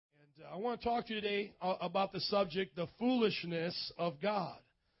I want to talk to you today about the subject, the foolishness of God.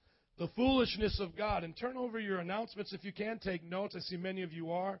 The foolishness of God. And turn over your announcements if you can. Take notes. I see many of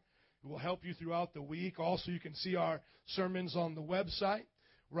you are. It will help you throughout the week. Also, you can see our sermons on the website.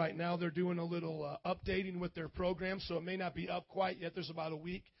 Right now, they're doing a little updating with their program, so it may not be up quite yet. There's about a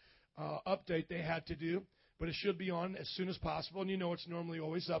week update they had to do, but it should be on as soon as possible. And you know it's normally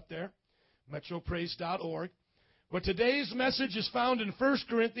always up there, metropraise.org. But today's message is found in 1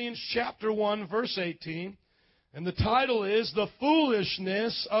 Corinthians chapter 1, verse 18. And the title is The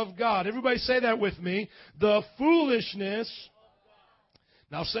Foolishness of God. Everybody say that with me. The foolishness.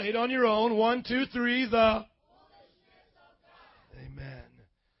 Now say it on your own. 1, 2, 3. The foolishness of God. Amen.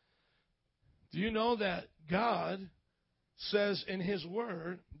 Do you know that God says in His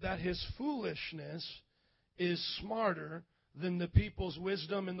Word that His foolishness is smarter than the people's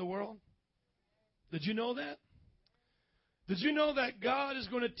wisdom in the world? Did you know that? Did you know that God is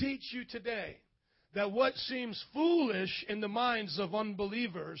going to teach you today that what seems foolish in the minds of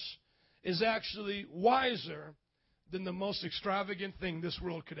unbelievers is actually wiser than the most extravagant thing this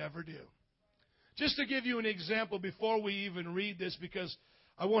world could ever do? Just to give you an example before we even read this, because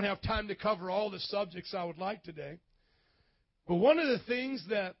I won't have time to cover all the subjects I would like today. But one of the things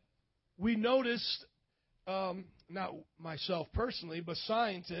that we noticed, not myself personally, but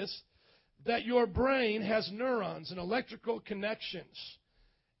scientists, that your brain has neurons and electrical connections.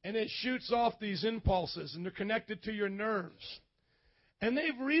 And it shoots off these impulses, and they're connected to your nerves. And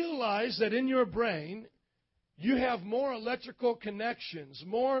they've realized that in your brain, you have more electrical connections,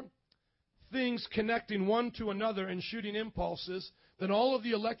 more things connecting one to another and shooting impulses than all of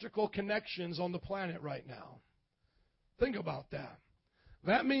the electrical connections on the planet right now. Think about that.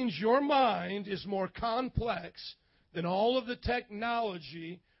 That means your mind is more complex than all of the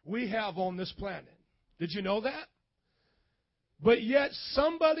technology we have on this planet. Did you know that? But yet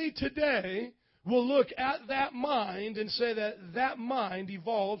somebody today will look at that mind and say that that mind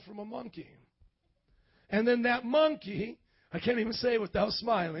evolved from a monkey. And then that monkey, I can't even say it without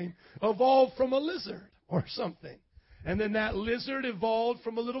smiling, evolved from a lizard or something. And then that lizard evolved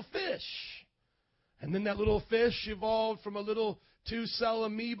from a little fish. And then that little fish evolved from a little 2-cell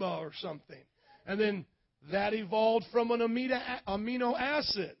amoeba or something. And then that evolved from an amino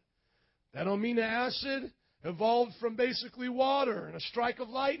acid. That amino acid evolved from basically water and a strike of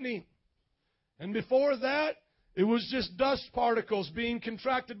lightning. And before that, it was just dust particles being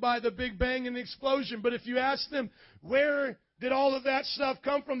contracted by the Big Bang and the explosion. But if you ask them, where did all of that stuff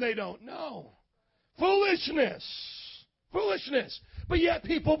come from? They don't know. Foolishness. Foolishness. But yet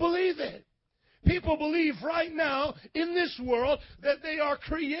people believe it. People believe right now in this world that they are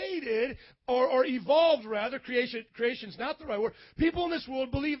created or evolved, rather. Creation's not the right word. People in this world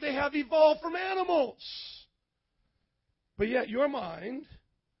believe they have evolved from animals. But yet your mind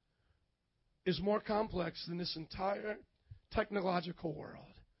is more complex than this entire technological world.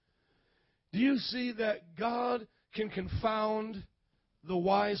 Do you see that God can confound the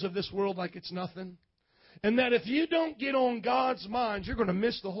wise of this world like it's nothing? And that if you don't get on God's mind, you're going to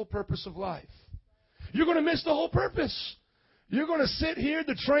miss the whole purpose of life. You're going to miss the whole purpose. You're going to sit here,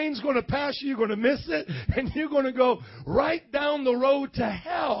 the train's going to pass you, you're going to miss it, and you're going to go right down the road to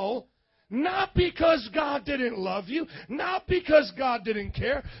hell, not because God didn't love you, not because God didn't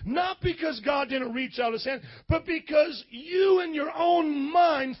care, not because God didn't reach out His hand, but because you in your own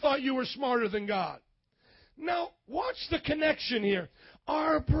mind thought you were smarter than God. Now, watch the connection here.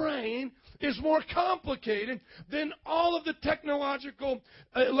 Our brain is more complicated than all of the technological,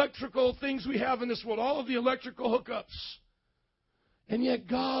 electrical things we have in this world, all of the electrical hookups. And yet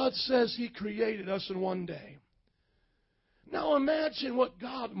God says He created us in one day. Now imagine what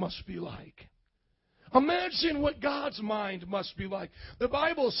God must be like. Imagine what God's mind must be like. The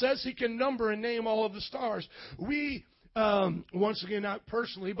Bible says He can number and name all of the stars. We, once again, not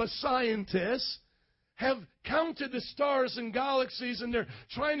personally, but scientists, have counted the stars and galaxies, and they're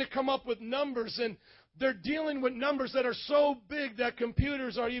trying to come up with numbers, and they're dealing with numbers that are so big that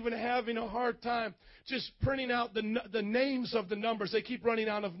computers are even having a hard time just printing out the names of the numbers. They keep running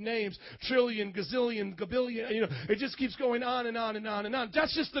out of names. Trillion, gazillion, gabillion. It just keeps going on and on and on and on.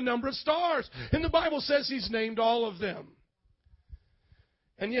 That's just the number of stars. And the Bible says He's named all of them.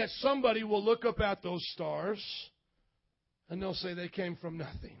 And yet somebody will look up at those stars, and they'll say they came from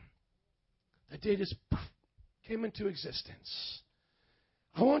nothing. That they just came into existence.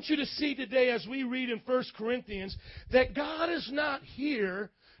 I want you to see today as we read in 1 Corinthians that God is not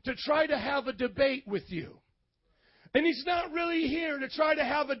here to try to have a debate with you. And He's not really here to try to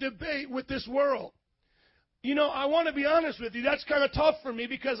have a debate with this world. I want to be honest with you, that's kind of tough for me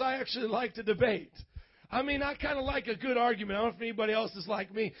because I actually like to debate. I mean, I kind of like a good argument. I don't know if anybody else is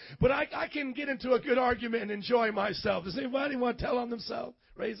like me, but I can get into a good argument and enjoy myself. Does anybody want to tell on themselves?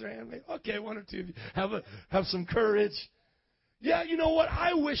 Raise their hand. Maybe. Okay, one or two of you have some courage. Yeah, you know what?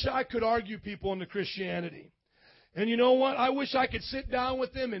 I wish I could argue people into Christianity. And you know what? I wish I could sit down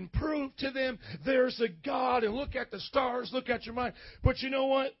with them and prove to them there's a God and look at the stars, look at your mind. But you know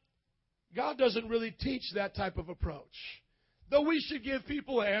what? God doesn't really teach that type of approach. Though we should give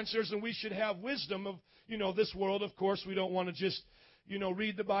people answers and we should have wisdom of, this world. Of course, we don't want to just,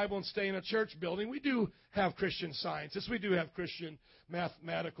 read the Bible and stay in a church building. We do have Christian scientists. We do have Christian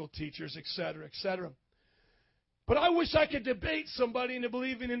mathematical teachers, et cetera, et cetera. But I wish I could debate somebody into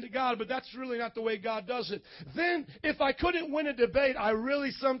believing into God, but that's really not the way God does it. Then, if I couldn't win a debate, I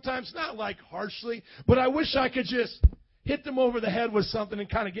really sometimes, not like harshly, but I wish I could just hit them over the head with something and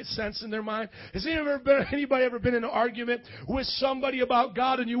kind of get sense in their mind. Has anybody ever been in an argument with somebody about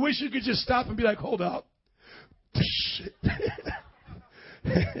God and you wish you could just stop and be like, hold up.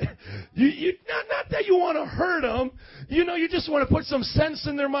 Not that you want to hurt them. You just want to put some sense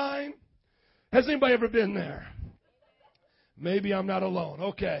in their mind. Has anybody ever been there? Maybe I'm not alone.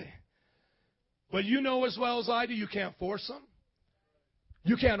 Okay. But you know as well as I do, you can't force them.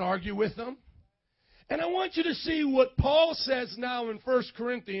 You can't argue with them. And I want you to see what Paul says now in 1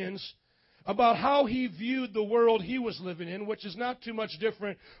 Corinthians about how he viewed the world he was living in, which is not too much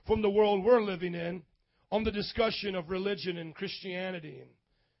different from the world we're living in, on the discussion of religion and Christianity and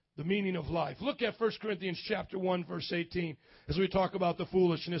the meaning of life. Look at 1 Corinthians chapter 1, verse 18, as we talk about the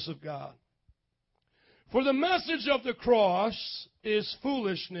foolishness of God. For the message of the cross is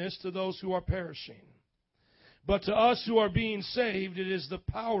foolishness to those who are perishing. But to us who are being saved, it is the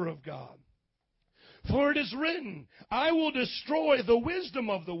power of God. For it is written, I will destroy the wisdom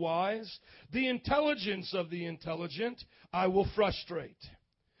of the wise, the intelligence of the intelligent I will frustrate.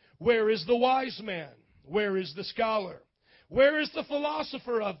 Where is the wise man? Where is the scholar? Where is the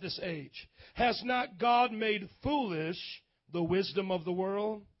philosopher of this age? Has not God made foolish the wisdom of the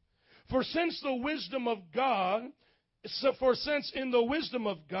world? For since in the wisdom of God,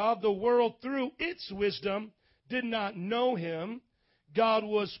 the world through its wisdom did not know him, God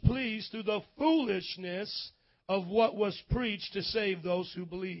was pleased through the foolishness of what was preached to save those who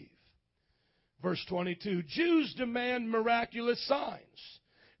believe. Verse 22, Jews demand miraculous signs.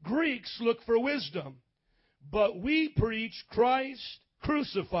 Greeks look for wisdom. But we preach Christ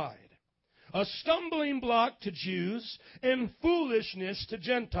crucified, a stumbling block to Jews and foolishness to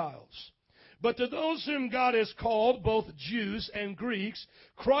Gentiles. But to those whom God has called, both Jews and Greeks,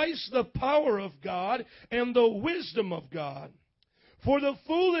 Christ the power of God and the wisdom of God. For the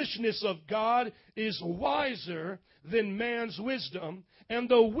foolishness of God is wiser than man's wisdom, and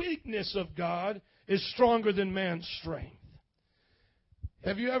the weakness of God is stronger than man's strength.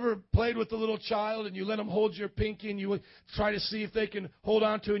 Have you ever played with a little child and you let them hold your pinky and you try to see if they can hold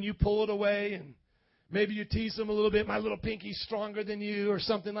on to it and you pull it away and maybe you tease them a little bit, my little pinky's stronger than you or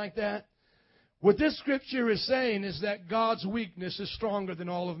something like that? What this scripture is saying is that God's weakness is stronger than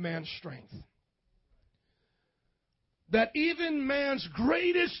all of man's strength. That even man's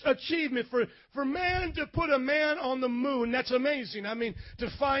greatest achievement, for man to put a man on the moon, that's amazing. I mean, to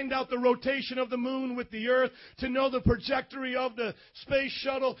find out the rotation of the moon with the earth, to know the trajectory of the space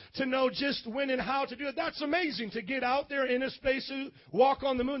shuttle, to know just when and how to do it, that's amazing. To get out there in a spacesuit, walk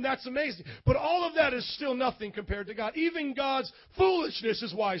on the moon, that's amazing. But all of that is still nothing compared to God. Even God's foolishness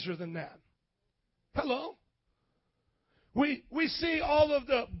is wiser than that. Hello? We see all of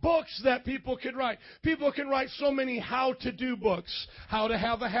the books that people can write. People can write so many how-to-do books. How to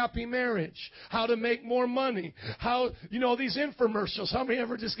have a happy marriage. How to make more money. These infomercials. How many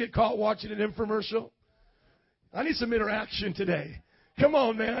ever just get caught watching an infomercial? I need some interaction today. Come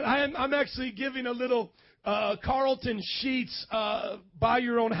on, man. I'm actually giving a little Carlton Sheets buy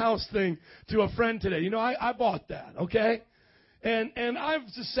your own house thing to a friend today. I bought that, okay? And I've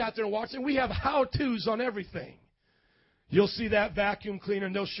just sat there and watched it. We have how-tos on everything. You'll see that vacuum cleaner,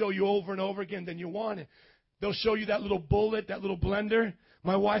 and they'll show you over and over again, then you want it. They'll show you that little bullet, that little blender.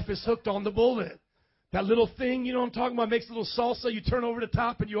 My wife is hooked on the bullet. That little thing, you know what I'm talking about, makes a little salsa. You turn over the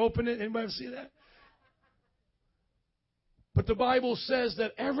top and you open it. Anybody ever see that? But the Bible says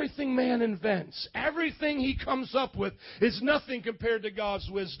that everything man invents, everything he comes up with, is nothing compared to God's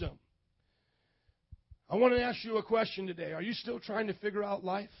wisdom. I want to ask you a question today. Are you still trying to figure out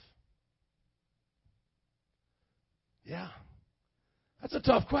life? Yeah. That's a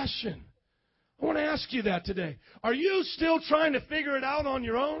tough question. I want to ask you that today. Are you still trying to figure it out on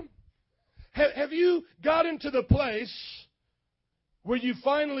your own? Have you got into the place where you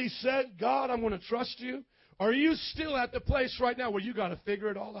finally said, God, I'm going to trust you? Or are you still at the place right now where you got to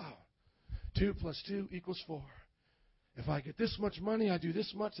figure it all out? 2 plus 2 equals 4. If I get this much money, I do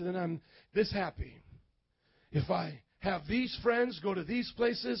this much, and then I'm this happy. If I have these friends, go to these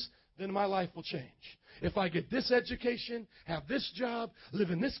places, then my life will change. If I get this education, have this job, live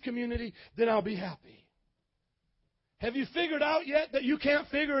in this community, then I'll be happy. Have you figured out yet that you can't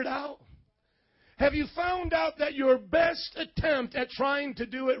figure it out? Have you found out that your best attempt at trying to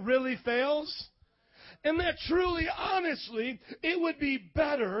do it really fails? And that truly, honestly, it would be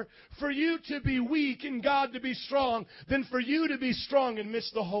better for you to be weak and God to be strong than for you to be strong and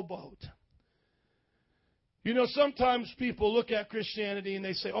miss the whole boat. You know, sometimes people look at Christianity and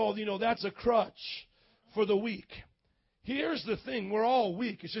they say, oh, you know, that's a crutch for the weak. Here's the thing. We're all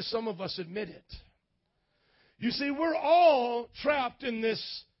weak. It's just some of us admit it. You see, we're all trapped in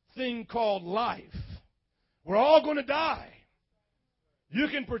this thing called life. We're all going to die. You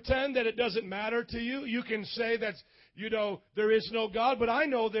can pretend that it doesn't matter to you. You can say that, you know, there is no God, but I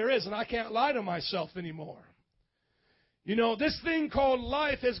know there is, and I can't lie to myself anymore. You know, this thing called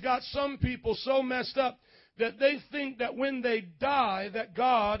life has got some people so messed up that they think that when they die, that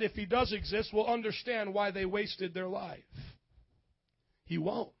God, if He does exist, will understand why they wasted their life. He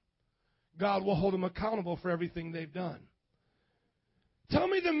won't. God will hold them accountable for everything they've done. Tell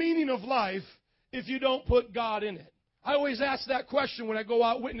me the meaning of life if you don't put God in it. I always ask that question when I go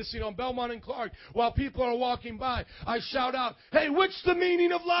out witnessing on Belmont and Clark. While people are walking by, I shout out, hey, what's the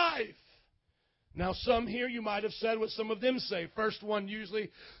meaning of life? Now, some here, you might have said what some of them say. First one, usually,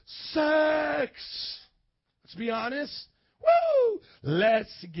 sex. Let's be honest. Woo!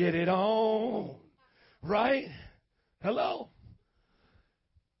 Let's get it on. Right? Hello?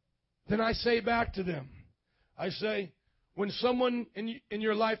 Then I say back to them, I say, when someone in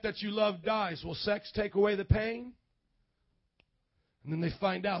your life that you love dies, will sex take away the pain? And then they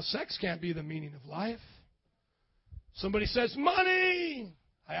find out sex can't be the meaning of life. Somebody says, money!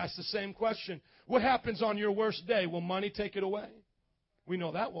 I ask the same question. What happens on your worst day? Will money take it away? We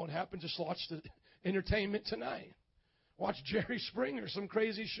know that won't happen. Just watch the entertainment tonight. Watch Jerry Springer, some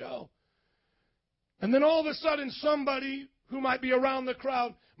crazy show. And then all of a sudden somebody who might be around the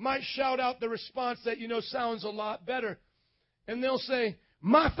crowd might shout out the response that, you know, sounds a lot better. And they'll say,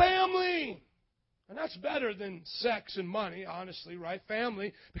 my family! And that's better than sex and money, honestly, right?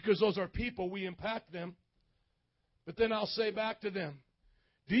 Family, because those are people, we impact them. But then I'll say back to them,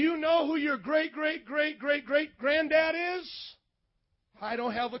 do you know who your great-great-great-great-great-granddad is? I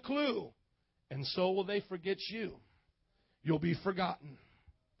don't have a clue. And so will they forget you. You'll be forgotten.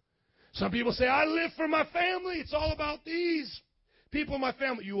 Some people say, I live for my family. It's all about these people in my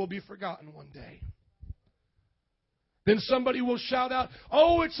family. You will be forgotten one day. Then somebody will shout out,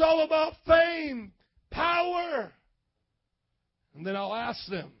 oh, it's all about fame, power. And then I'll ask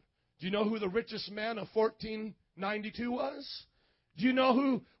them, do you know who the richest man of 1492 was? Do you know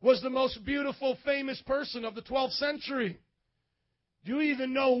who was the most beautiful, famous person of the 12th century? Do you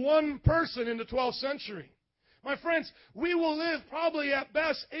even know one person in the 12th century? My friends, we will live probably at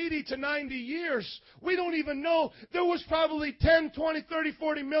best 80 to 90 years. We don't even know. There was probably 10, 20, 30,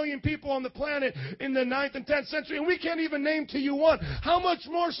 40 million people on the planet in the 9th and 10th century, and we can't even name to you one. How much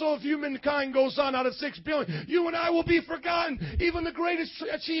more so if humankind goes on out of 6 billion? You and I will be forgotten. Even the greatest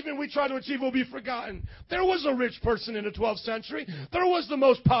achievement we try to achieve will be forgotten. There was a rich person in the 12th century. There was the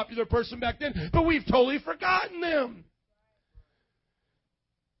most popular person back then, but we've totally forgotten them.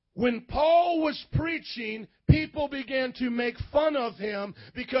 When Paul was preaching, people began to make fun of him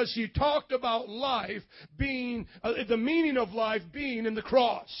because he talked about life being, the meaning of life being in the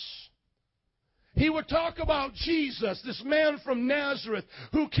cross. He would talk about Jesus, this man from Nazareth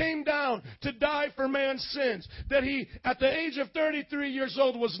who came down to die for man's sins. That he, at the age of 33 years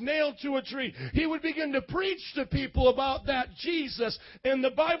old, was nailed to a tree. He would begin to preach to people about that Jesus. And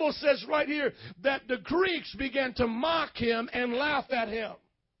the Bible says right here that the Greeks began to mock him and laugh at him.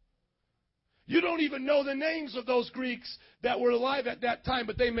 You don't even know the names of those Greeks that were alive at that time,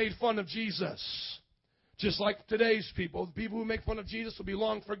 but they made fun of Jesus. Just like today's people. The people who make fun of Jesus will be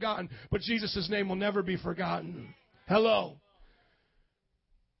long forgotten, but Jesus' name will never be forgotten. Hello.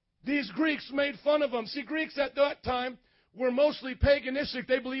 These Greeks made fun of him. See, Greeks at that time were mostly paganistic.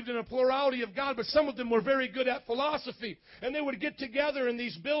 They believed in a plurality of God, but some of them were very good at philosophy. And they would get together in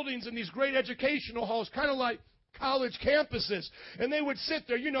these buildings, in these great educational halls, kind of like college campuses, and they would sit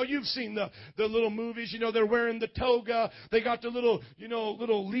there. You know, you've seen the little movies. You know, they're wearing the toga. They got the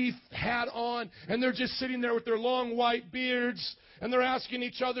little leaf hat on, and they're just sitting there with their long white beards, and they're asking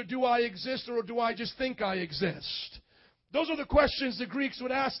each other, do I exist or do I just think I exist? Those are the questions the Greeks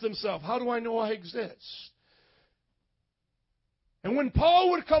would ask themselves. How do I know I exist? And when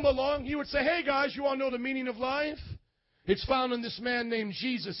Paul would come along, he would say, hey guys, you all know the meaning of life? It's found in this man named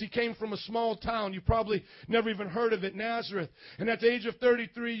Jesus. He came from a small town. You probably never even heard of it, Nazareth. And at the age of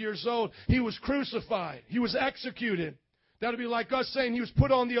 33 years old, he was crucified. He was executed. That would be like us saying he was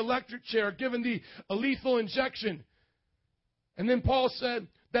put on the electric chair, given a lethal injection. And then Paul said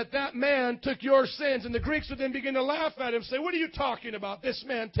that man took your sins. And the Greeks would then begin to laugh at him, say, what are you talking about? This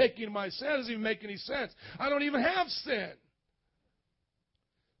man taking my sin? That doesn't even make any sense. I don't even have sin.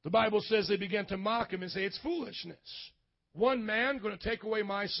 The Bible says they began to mock him and say, it's foolishness. One man going to take away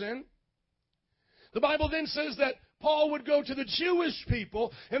my sin? The Bible then says that Paul would go to the Jewish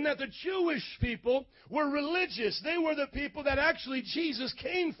people, and that the Jewish people were religious. They were the people that actually Jesus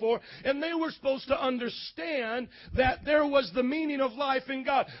came for, and they were supposed to understand that there was the meaning of life in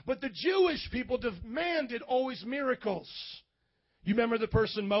God. But the Jewish people demanded always miracles. You remember the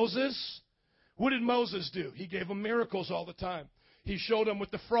person Moses? What did Moses do? He gave them miracles all the time. He showed them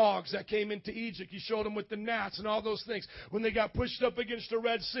with the frogs that came into Egypt. He showed them with the gnats and all those things. When they got pushed up against the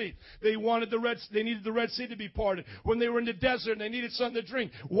Red Sea, they needed the Red Sea to be parted. When they were in the desert and they needed something to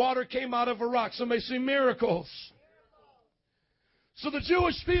drink, water came out of a rock. Somebody say miracles. So the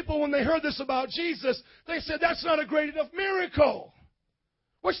Jewish people, when they heard this about Jesus, they said, that's not a great enough miracle.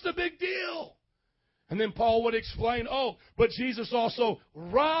 What's the big deal? And then Paul would explain, but Jesus also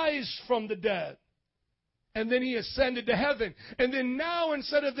rised from the dead. And then he ascended to heaven. And then now,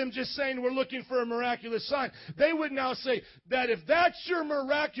 instead of them just saying we're looking for a miraculous sign, they would now say that if that's your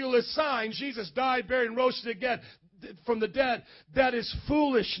miraculous sign, Jesus died, buried, and rose again from the dead, that is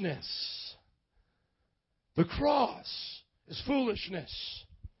foolishness. The cross is foolishness.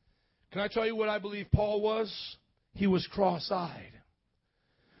 Can I tell you what I believe Paul was? He was cross-eyed.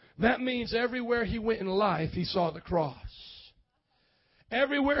 That means everywhere he went in life, he saw the cross.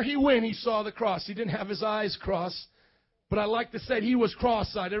 Everywhere he went, he saw the cross. He didn't have his eyes crossed, but I like to say he was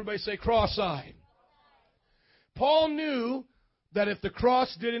cross-eyed. Everybody say cross-eyed. Paul knew that if the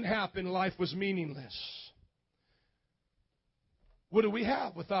cross didn't happen, life was meaningless. What do we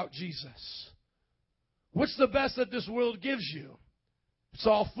have without Jesus? What's the best that this world gives you? It's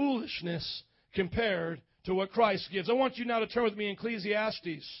all foolishness compared to what Christ gives. I want you now to turn with me in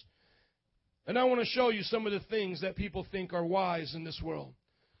Ecclesiastes. And I want to show you some of the things that people think are wise in this world.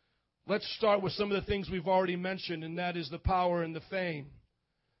 Let's start with some of the things we've already mentioned, and that is the power and the fame,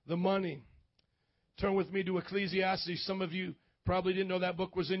 the money. Turn with me to Ecclesiastes. Some of you probably didn't know that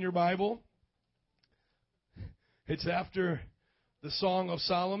book was in your Bible. It's after the Song of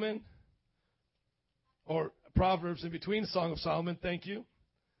Solomon, or Proverbs in between the Song of Solomon. Thank you.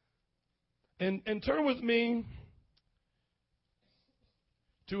 And turn with me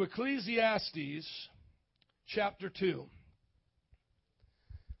to Ecclesiastes chapter 2.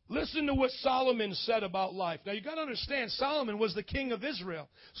 Listen to what Solomon said about life. Now, you've got to understand, Solomon was the king of Israel.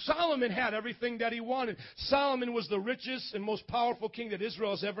 Solomon had everything that he wanted. Solomon was the richest and most powerful king that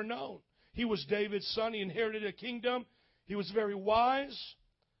Israel has ever known. He was David's son. He inherited a kingdom. He was very wise.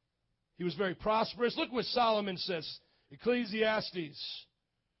 He was very prosperous. Look what Solomon says. Ecclesiastes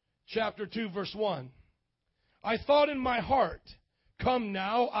chapter 2, verse 1. I thought in my heart, come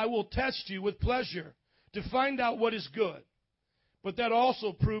now, I will test you with pleasure to find out what is good. But that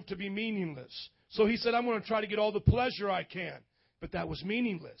also proved to be meaningless. So he said, I'm going to try to get all the pleasure I can. But that was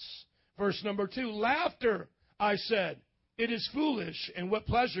meaningless. Verse number 2, laughter, I said, it is foolish. And what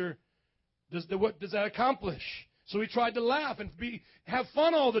pleasure what does that accomplish? So he tried to laugh and have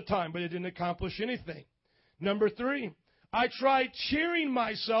fun all the time, but it didn't accomplish anything. Number 3, I tried cheering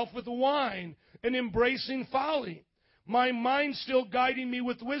myself with wine and embracing folly. My mind still guiding me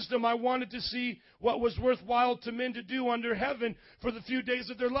with wisdom. I wanted to see what was worthwhile to men to do under heaven for the few days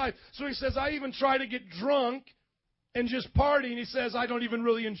of their life. So he says, I even try to get drunk and just party. And he says, I don't even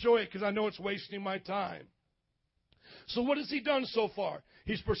really enjoy it because I know it's wasting my time. So what has he done so far?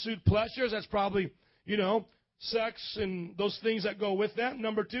 He's pursued pleasures. That's probably, sex and those things that go with that.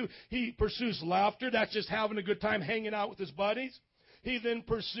 Number 2, he pursues laughter. That's just having a good time hanging out with his buddies. He then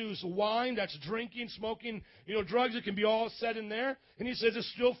pursues wine. That's drinking, smoking, drugs. It can be all said in there. And he says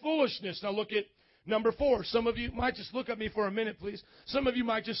it's still foolishness. Now look at number 4. Some of you might just look at me for a minute, please. Some of you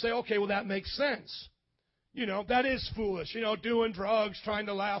might just say, okay, well, that makes sense. That is foolish. Doing drugs, trying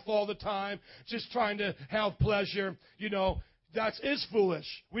to laugh all the time, just trying to have pleasure. That is foolish.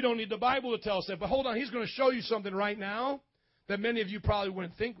 We don't need the Bible to tell us that. But hold on, he's going to show you something right now that many of you probably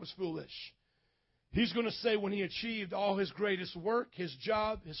wouldn't think was foolish. He's going to say when he achieved all his greatest work, his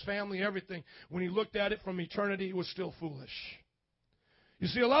job, his family, everything, when he looked at it from eternity, it was still foolish. You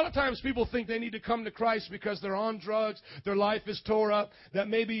see, a lot of times people think they need to come to Christ because they're on drugs, their life is tore up, that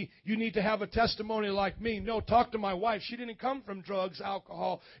maybe you need to have a testimony like me. No, talk to my wife. She didn't come from drugs,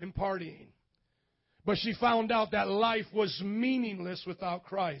 alcohol, and partying. But she found out that life was meaningless without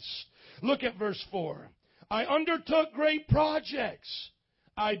Christ. Look at verse 4. I undertook great projects.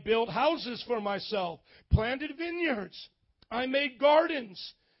 I built houses for myself, planted vineyards. I made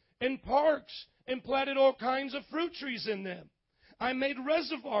gardens and parks and planted all kinds of fruit trees in them. I made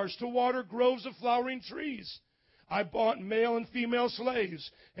reservoirs to water groves of flowering trees. I bought male and female slaves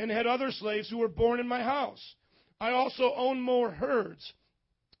and had other slaves who were born in my house. I also owned more herds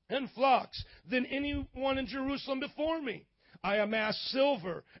and flocks than anyone in Jerusalem before me. I amassed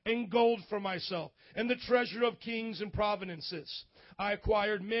silver and gold for myself and the treasure of kings and provinces. I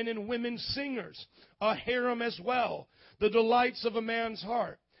acquired men and women singers, a harem as well, the delights of a man's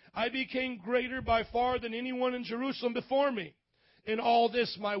heart. I became greater by far than anyone in Jerusalem before me. In all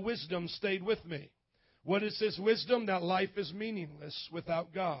this, my wisdom stayed with me. What is this wisdom? That life is meaningless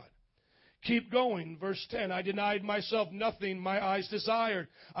without God. Keep going. Verse 10. I denied myself nothing my eyes desired.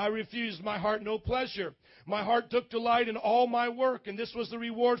 I refused my heart no pleasure. My heart took delight in all my work, and this was the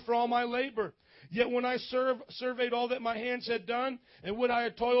reward for all my labor. Yet when I surveyed all that my hands had done and what I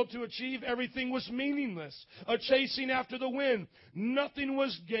had toiled to achieve, everything was meaningless, a chasing after the wind. Nothing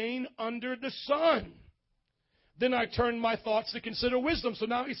was gained under the sun. Then I turned my thoughts to consider wisdom. So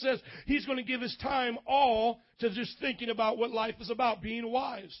now he says he's going to give his time all to just thinking about what life is about, being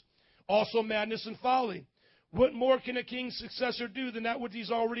wise. Also madness and folly. What more can a king's successor do than that which he's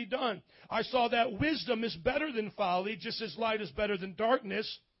already done? I saw that wisdom is better than folly, just as light is better than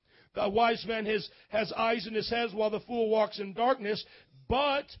darkness. The wise man has eyes in his head while the fool walks in darkness.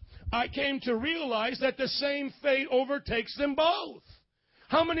 But I came to realize that the same fate overtakes them both.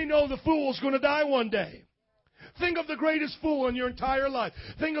 How many know the fool's going to die one day? Think of the greatest fool in your entire life.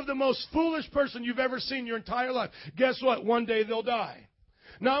 Think of the most foolish person you've ever seen in your entire life. Guess what? One day they'll die.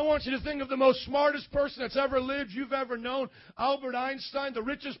 Now I want you to think of the most smartest person that's ever lived, you've ever known. Albert Einstein, the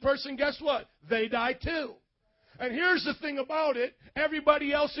richest person, guess what? They die too. And here's the thing about it.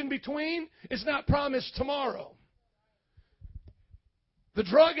 Everybody else in between is not promised tomorrow. The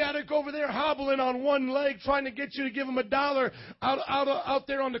drug addict over there hobbling on one leg trying to get you to give him $1 out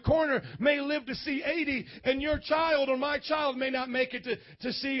there on the corner may live to see 80, and your child or my child may not make it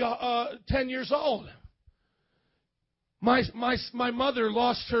to see 10 years old. My mother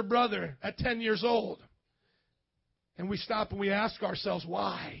lost her brother at 10 years old. And we stop and we ask ourselves,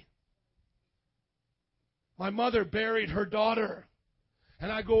 why? My mother buried her daughter.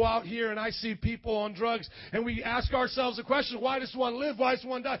 And I go out here and I see people on drugs, and we ask ourselves the question, why does one live? Why does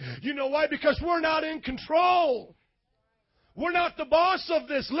one die? You know why? Because we're not in control. We're not the boss of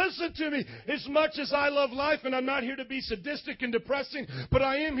this. Listen to me. As much as I love life, and I'm not here to be sadistic and depressing, but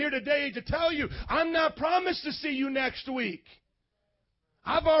I am here today to tell you, I'm not promised to see you next week.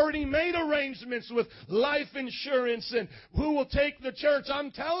 I've already made arrangements with life insurance and who will take the church.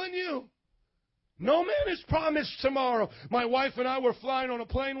 I'm telling you. No man is promised tomorrow. My wife and I were flying on a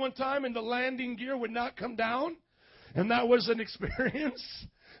plane one time, and the landing gear would not come down. And that was an experience.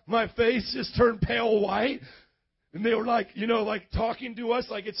 My face just turned pale white. And they were like talking to us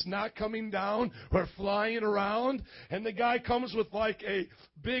like it's not coming down. We're flying around. And the guy comes with like a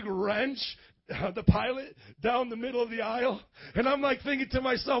big wrench, the pilot, down the middle of the aisle. And I'm like thinking to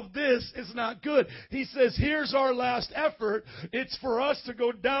myself, this is not good. He says, here's our last effort. It's for us to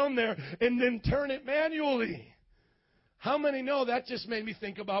go down there and then turn it manually. How many know that just made me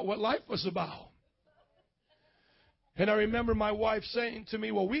think about what life was about? And I remember my wife saying to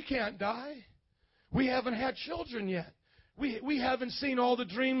me, well, we can't die. We haven't had children yet. We haven't seen all the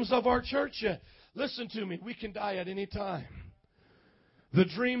dreams of our church yet. Listen to me. We can die at any time. The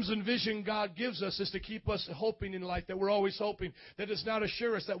dreams and vision God gives us is to keep us hoping in life, that we're always hoping. That does not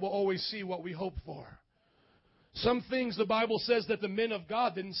assure us that we'll always see what we hope for. Some things the Bible says that the men of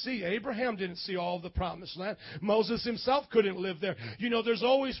God didn't see. Abraham didn't see all of the promised land. Moses himself couldn't live there. You know, there's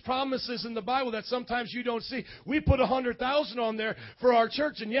always promises in the Bible that sometimes you don't see. We put 100,000 on there for our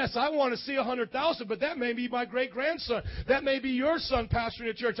church. And yes, I want to see 100,000, but that may be my great-grandson. That may be your son pastoring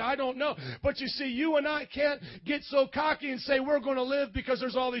a church. I don't know. But you see, you and I can't get so cocky and say we're going to live because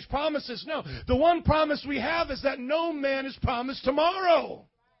there's all these promises. No, the one promise we have is that no man is promised tomorrow.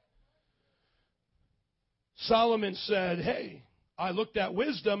 Solomon said, hey, I looked at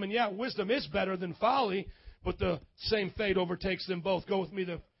wisdom, and yeah, wisdom is better than folly, but the same fate overtakes them both. Go with me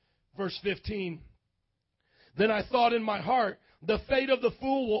to verse 15. Then I thought in my heart, the fate of the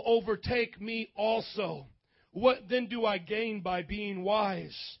fool will overtake me also. What then do I gain by being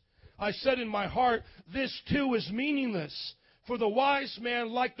wise? I said in my heart, this too is meaningless, for the wise man,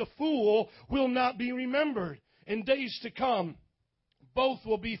 like the fool, will not be remembered. In days to come, both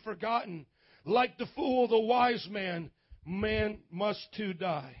will be forgotten. Like the fool, the wise man must too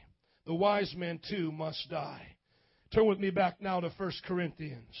die. the wise man too must die. Turn with me back now to 1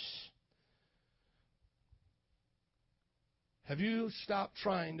 Corinthians. Have you stopped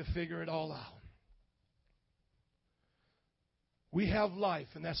trying to figure it all out? We have life,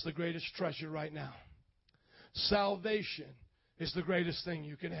 and that's the greatest treasure right now. Salvation is the greatest thing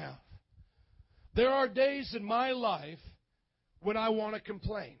you can have. There are days in my life when I want to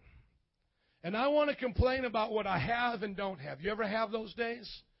complain. And I want to complain about what I have and don't have. You ever have those days?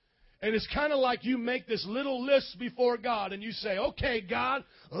 And it's kind of like you make this little list before God and you say, okay, God,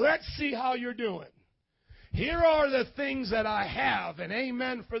 let's see how you're doing. Here are the things that I have, and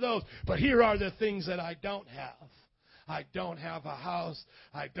amen for those. But here are the things that I don't have. I don't have a house.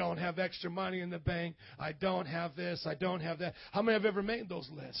 I don't have extra money in the bank. I don't have this. I don't have that. How many have ever made those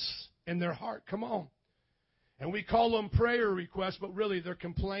lists in their heart? Come on. And we call them prayer requests, but really they're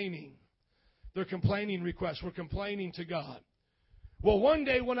complaining. They're complaining requests. We're complaining to God. Well, one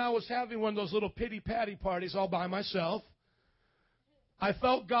day when I was having one of those little pity-patty parties all by myself, I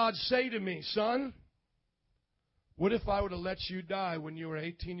felt God say to me, son, what if I would have let you die when you were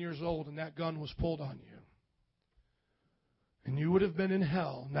 18 years old and that gun was pulled on you? And you would have been in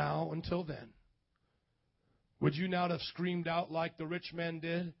hell now until then. Would you not have screamed out like the rich man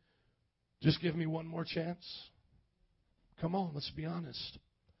did? Just give me one more chance? Come on, let's be honest.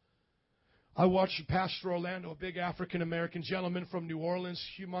 I watched Pastor Orlando, a big African-American gentleman from New Orleans,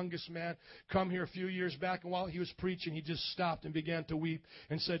 humongous man, come here a few years back, and while he was preaching, he just stopped and began to weep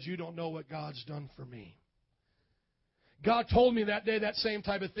and said, you don't know what God's done for me. God told me that day that same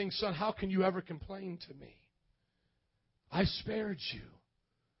type of thing, son, how can you ever complain to me? I spared you.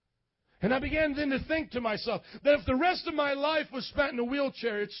 And I began then to think to myself that if the rest of my life was spent in a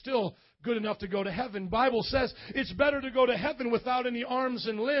wheelchair, it's still good enough to go to heaven. The Bible says it's better to go to heaven without any arms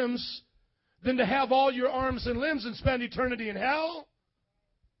and limbs than to have all your arms and limbs and spend eternity in hell.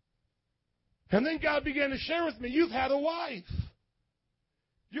 And then God began to share with me, you've had a wife.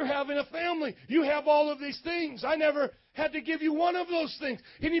 You're having a family. You have all of these things. I never had to give you one of those things.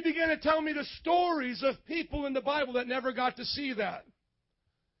 And he began to tell me the stories of people in the Bible that never got to see that.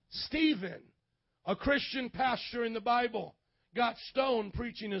 Stephen, a Christian pastor in the Bible, got stoned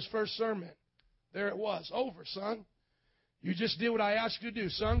preaching his first sermon. There it was. Over, son. You just did what I asked you to do,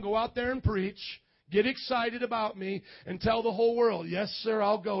 son. Go out there and preach. Get excited about me and tell the whole world, yes, sir,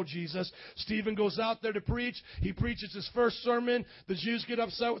 I'll go, Jesus. Stephen goes out there to preach. He preaches his first sermon. The Jews get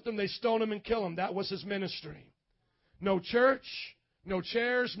upset with him. They stone him and kill him. That was his ministry. No church, no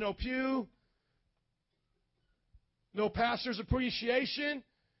chairs, no pew, no pastor's appreciation.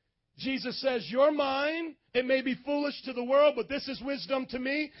 Jesus says, you're mine. It may be foolish to the world, but this is wisdom to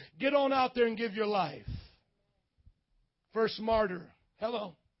me. Get on out there and give your life. First martyr.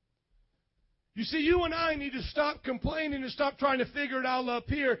 Hello. You see, you and I need to stop complaining and stop trying to figure it out up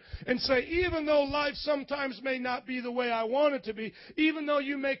here and say, even though life sometimes may not be the way I want it to be, even though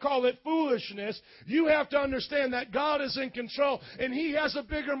you may call it foolishness, you have to understand that God is in control and He has a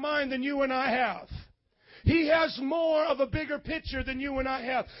bigger mind than you and I have. He has more of a bigger picture than you and I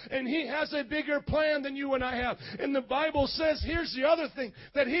have. And He has a bigger plan than you and I have. And the Bible says, here's the other thing,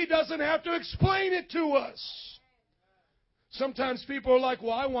 that He doesn't have to explain it to us. Sometimes people are like,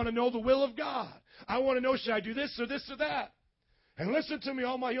 well, I want to know the will of God. I want to know, should I do this or this or that? And listen to me,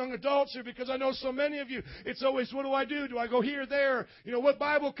 all my young adults here, because I know so many of you, it's always, what do I do? Do I go here, there? You know, what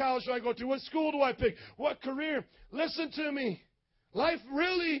Bible college do I go to? What school do I pick? What career? Listen to me. Life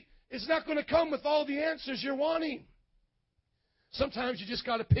really is not going to come with all the answers you're wanting. Sometimes you just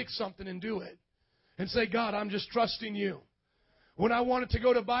got to pick something and do it. And say, God, I'm just trusting you. When I wanted to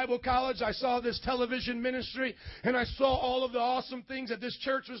go to Bible college, I saw this television ministry, and I saw all of the awesome things that this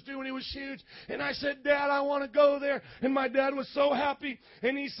church was doing. It was huge. And I said, Dad, I want to go there. And my dad was so happy.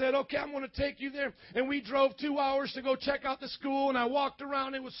 And he said, okay, I'm going to take you there. And we drove 2 hours to go check out the school, and I walked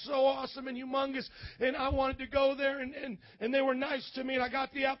around. It was so awesome and humongous. And I wanted to go there, and they were nice to me. And I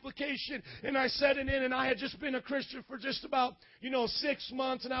got the application, and I sent it in. And I had just been a Christian for just about, 6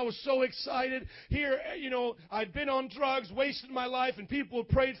 months, and I was so excited. Here, I'd been on drugs, wasted my life, and people had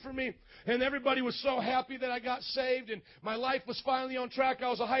prayed for me, and everybody was so happy that I got saved, and my life was finally on track. I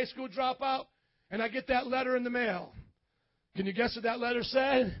was a high school dropout, and I get that letter in the mail. Can you guess what that letter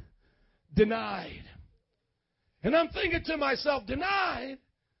said? Denied. And I'm thinking to myself, denied?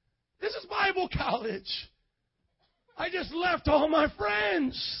 This is Bible college. I just left all my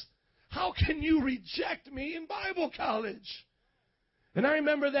friends. How can you reject me in Bible college? And I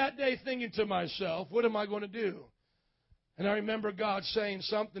remember that day thinking to myself, what am I going to do? And I remember God saying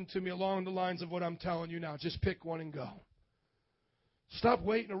something to me along the lines of what I'm telling you now. Just pick one and go. Stop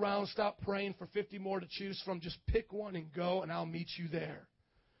waiting around. Stop praying for 50 more to choose from. Just pick one and go, and I'll meet you there.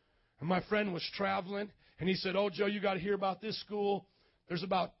 And my friend was traveling, and he said, "Oh, Joe, you got to hear about this school. There's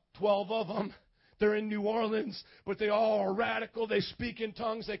about 12 of them. They're in New Orleans, but they all are radical. They speak in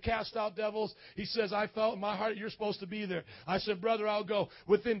tongues. They cast out devils." He says, "I felt in my heart you're supposed to be there." I said, "Brother, I'll go."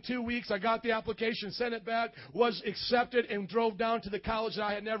 Within 2 weeks, I got the application, sent it back, was accepted, and drove down to the college that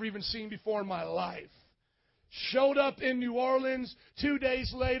I had never even seen before in my life. Showed up in New Orleans 2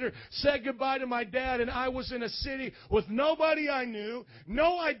 days later, said goodbye to my dad, and I was in a city with nobody I knew,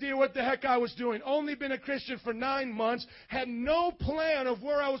 no idea what the heck I was doing, only been a Christian for 9 months, had no plan of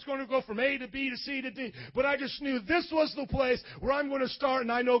where I was going to go from A to B to C to D, but I just knew this was the place where I'm going to start,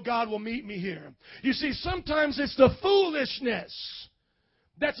 and I know God will meet me here. You see, sometimes it's the foolishness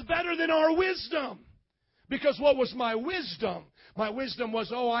that's better than our wisdom. Because what was my wisdom? My wisdom was,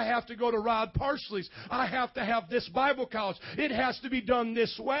 I have to go to Rod Parsley's. I have to have this Bible college. It has to be done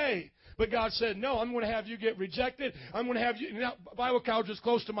this way. But God said, no, I'm going to have you get rejected. I'm going to have you, now, Bible college is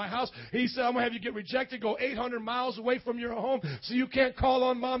close to my house. He said, I'm going to have you get rejected, go 800 miles away from your home so you can't call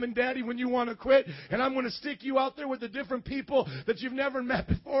on mom and daddy when you want to quit. And I'm going to stick you out there with the different people that you've never met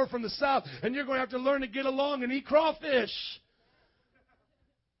before from the South. And you're going to have to learn to get along and eat crawfish.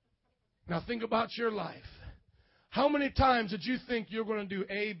 Now think about your life. How many times did you think you were going to do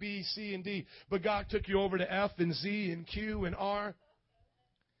A, B, C, and D, but God took you over to F and Z and Q and R?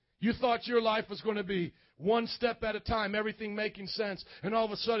 You thought your life was going to be one step at a time, everything making sense, and all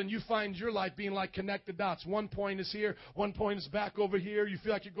of a sudden you find your life being like connected dots. One point is here, one point is back over here. You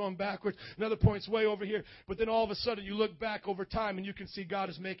feel like you're going backwards. Another point's way over here. But then all of a sudden you look back over time and you can see God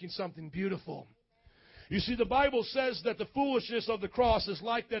is making something beautiful. You see, the Bible says that the foolishness of the cross is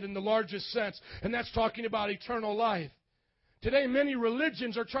like that in the largest sense, and that's talking about eternal life. Today, many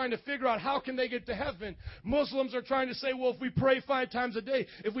religions are trying to figure out how can they get to heaven. Muslims are trying to say, well, if we pray 5 times a day,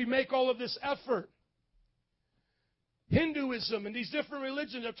 if we make all of this effort. Hinduism and these different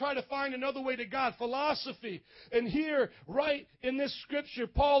religions are trying to find another way to God, philosophy. And here, right in this scripture,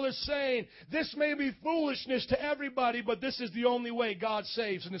 Paul is saying, this may be foolishness to everybody, but this is the only way God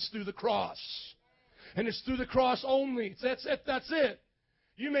saves, and it's through the cross. And it's through the cross only. That's it. That's it.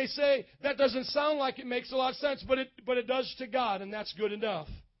 You may say, that doesn't sound like it makes a lot of sense, but it does to God, and that's good enough.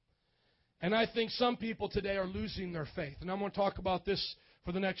 And I think some people today are losing their faith. And I'm going to talk about this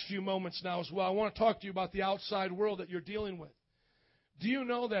for the next few moments now as well. I want to talk to you about the outside world that you're dealing with. Do you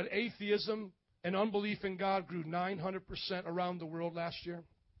know that atheism and unbelief in God grew 900% around the world last year?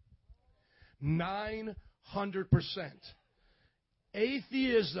 900%.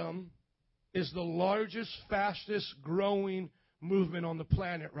 Atheism is the largest, fastest growing movement on the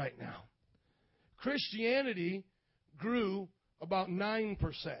planet right now. Christianity grew about 9%.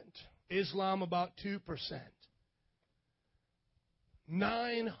 Islam about 2%.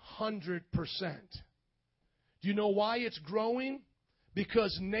 900%. Do you know why it's growing?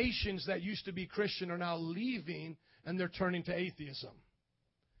 Because nations that used to be Christian are now leaving and they're turning to atheism.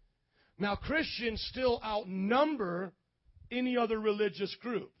 Now, Christians still outnumber any other religious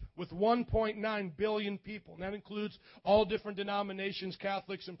group with 1.9 billion people. And that includes all different denominations,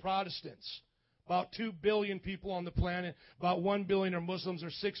 Catholics and Protestants. About 2 billion people on the planet. About 1 billion are Muslims, or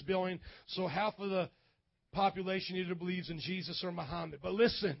 6 billion. So half of the population either believes in Jesus or Muhammad. But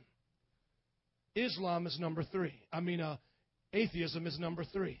listen, Islam is number 3. Atheism is number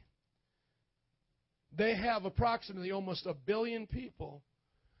 3. They have approximately almost 1 billion people.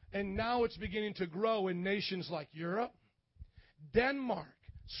 And now it's beginning to grow in nations like Europe, Denmark,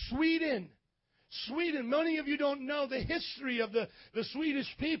 Sweden. Many of you don't know the history of the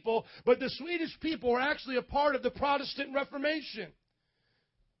Swedish people, but the Swedish people are actually a part of the Protestant Reformation.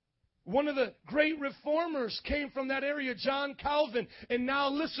 One of the great reformers came from that area, John Calvin. And now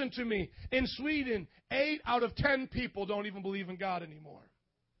listen to me. In Sweden, 8 out of 10 people don't even believe in God anymore.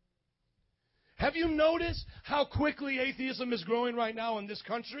 Have you noticed how quickly atheism is growing right now in this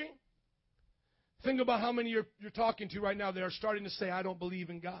country? Think about how many you're talking to right now that are starting to say, I don't believe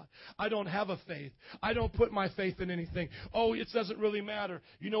in God. I don't have a faith. I don't put my faith in anything. Oh, it doesn't really matter.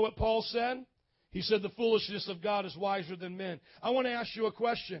 You know what Paul said? He said the foolishness of God is wiser than men. I want to ask you a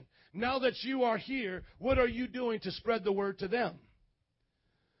question. Now that you are here, what are you doing to spread the word to them?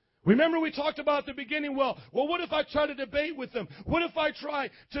 Remember we talked about at the beginning, well, what if I try to debate with them? What if I try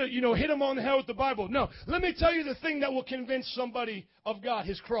to, hit them on the head with the Bible? No, let me tell you the thing that will convince somebody of God,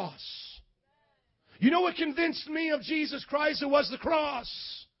 His cross. You know what convinced me of Jesus Christ? It was the cross.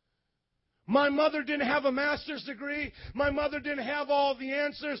 My mother didn't have a master's degree. My mother didn't have all the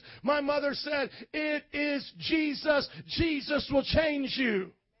answers. My mother said, it is Jesus. Jesus will change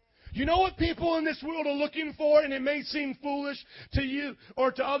you. You know what people in this world are looking for, and it may seem foolish to you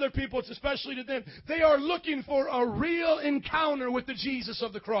or to other people, it's especially to them. They are looking for a real encounter with the Jesus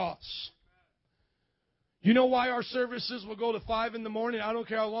of the cross. You know why our services will go to 5 in the morning? I don't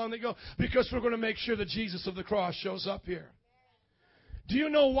care how long they go. Because we're going to make sure the Jesus of the cross shows up here. Do you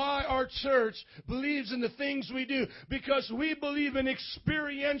know why our church believes in the things we do? Because we believe in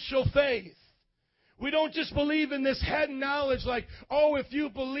experiential faith. We don't just believe in this head knowledge like, oh, if you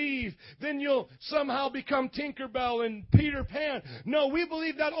believe, then you'll somehow become Tinkerbell and Peter Pan. No, we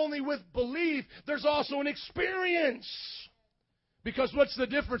believe not only with belief, there's also an experience. Because what's the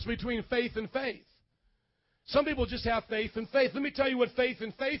difference between faith and faith? Some people just have faith and faith. Let me tell you what faith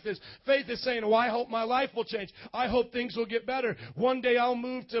and faith is. Faith is saying, oh, I hope my life will change. I hope things will get better. One day I'll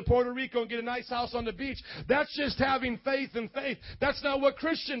move to Puerto Rico and get a nice house on the beach. That's just having faith and faith. That's not what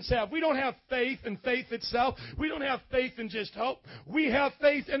Christians have. We don't have faith in faith itself. We don't have faith in just hope. We have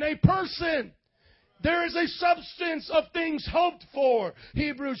faith in a person. There is a substance of things hoped for.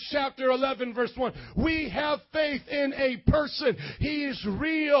 Hebrews chapter 11, verse 1. We have faith in a person. He is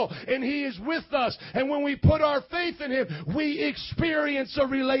real and He is with us. And when we put our faith in Him, we experience a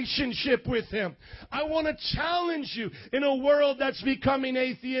relationship with Him. I want to challenge you in a world that's becoming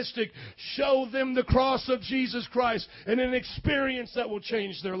atheistic. Show them the cross of Jesus Christ and an experience that will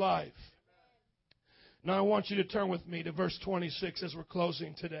change their life. Now I want you to turn with me to verse 26 as we're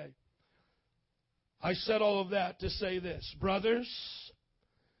closing today. I said all of that to say this. Brothers,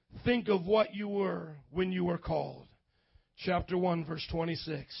 think of what you were when you were called. Chapter 1, verse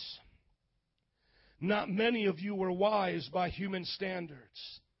 26. Not many of you were wise by human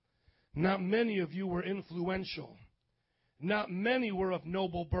standards. Not many of you were influential. Not many were of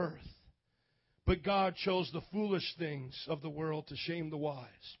noble birth. But God chose the foolish things of the world to shame the wise.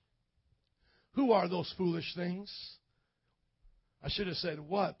 Who are those foolish things? I should have said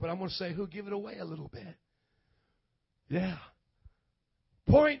what, but I'm going to say who. Give it away a little bit. Yeah.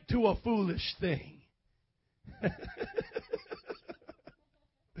 Point to a foolish thing.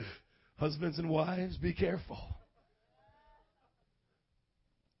 Husbands and wives, be careful.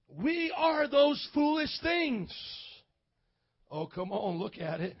 We are those foolish things. Oh, come on, look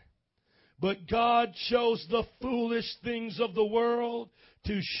at it. But God chose the foolish things of the world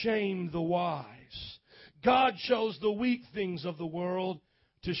to shame the wise. God chose the weak things of the world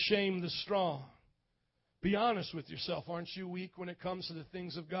to shame the strong. Be honest with yourself. Aren't you weak when it comes to the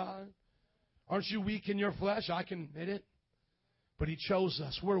things of God? Aren't you weak in your flesh? I can admit it. But He chose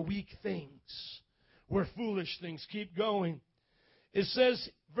us. We're weak things. We're foolish things. Keep going. It says,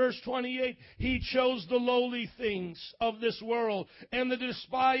 verse 28, He chose the lowly things of this world and the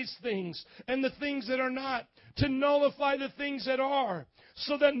despised things and the things that are not, to nullify the things that are,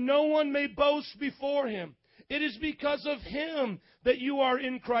 so that no one may boast before Him. It is because of Him that you are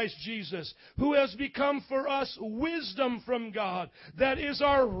in Christ Jesus, who has become for us wisdom from God. That is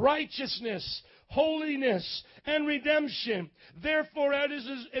our righteousness, holiness, and redemption. Therefore, as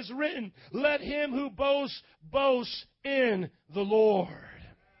is written, let him who boasts, boast in the Lord.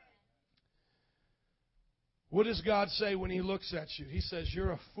 What does God say when He looks at you? He says,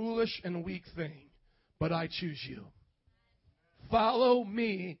 you're a foolish and weak thing, but I choose you. Follow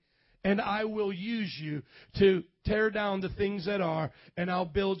me, and I will use you to tear down the things that are, and I'll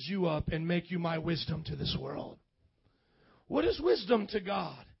build you up and make you my wisdom to this world. What is wisdom to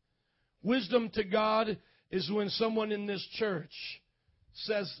God? Wisdom to God is when someone in this church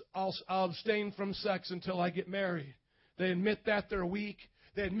says, I'll abstain from sex until I get married. They admit that they're weak.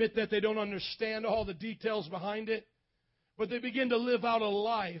 They admit that they don't understand all the details behind it. But they begin to live out a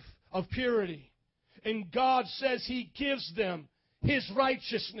life of purity. And God says He gives them His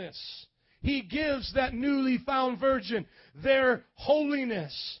righteousness. He gives that newly found virgin their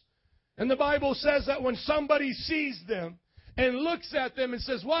holiness. And the Bible says that when somebody sees them and looks at them and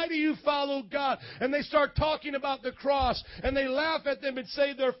says, why do you follow God? And they start talking about the cross and they laugh at them and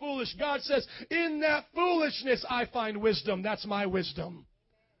say they're foolish. God says, in that foolishness I find wisdom. That's my wisdom.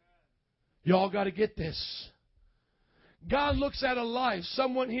 Y'all got to get this. God looks at a life,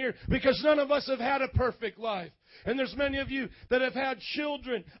 someone here, because none of us have had a perfect life. And there's many of you that have had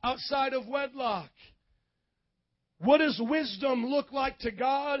children outside of wedlock. What does wisdom look like to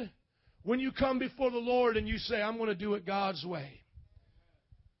God? When you come before the Lord and you say, I'm going to do it God's way.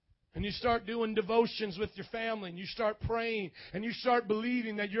 And you start doing devotions with your family, and you start praying, and you start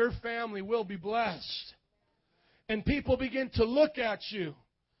believing that your family will be blessed. And people begin to look at you.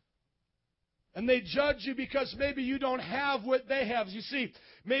 And they judge you because maybe you don't have what they have. You see,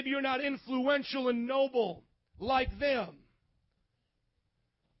 maybe you're not influential and noble like them.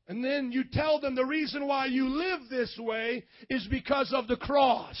 And then you tell them the reason why you live this way is because of the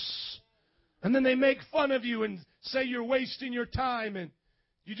cross. And then they make fun of you and say you're wasting your time and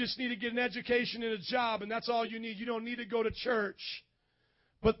you just need to get an education and a job and that's all you need. You don't need to go to church.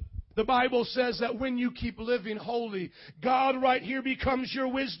 But the Bible says that when you keep living holy, God right here becomes your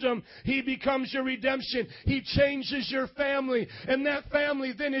wisdom. He becomes your redemption. He changes your family. And that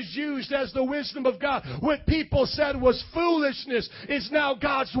family then is used as the wisdom of God. What people said was foolishness is now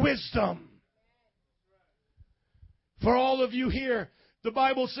God's wisdom. For all of you here, the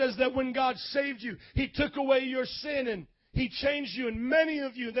Bible says that when God saved you, He took away your sin and He changed you. And many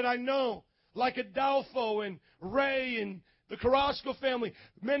of you that I know, like Adolfo and Ray and the Carrasco family,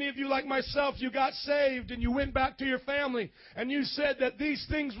 many of you like myself, you got saved and you went back to your family and you said that these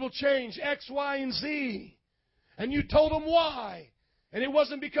things will change, X, Y, and Z. And you told them why. And it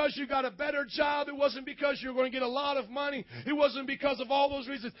wasn't because you got a better job. It wasn't because you were going to get a lot of money. It wasn't because of all those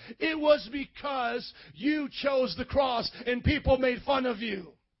reasons. It was because you chose the cross and people made fun of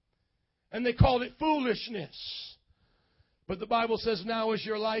you. And they called it foolishness. But the Bible says now as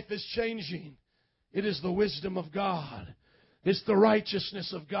your life is changing, it is the wisdom of God. It's the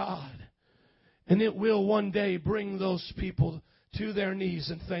righteousness of God. And it will one day bring those people to their knees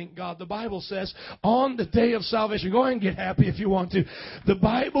and thank God. The Bible says on the day of salvation, go ahead and get happy if you want to. The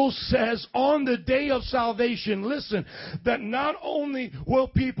Bible says on the day of salvation, listen, that not only will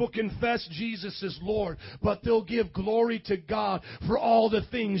people confess Jesus is Lord, but they'll give glory to God for all the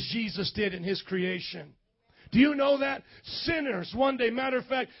things Jesus did in His creation. Do you know that? Sinners, one day, matter of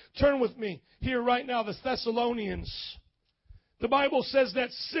fact, turn with me here right now, the Thessalonians. The Bible says that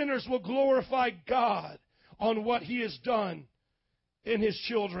sinners will glorify God on what He has done in His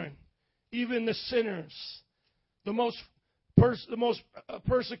children. Even the sinners, the most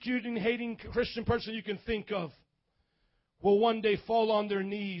persecuting, hating Christian person you can think of, will one day fall on their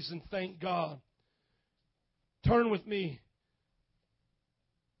knees and thank God. Turn with me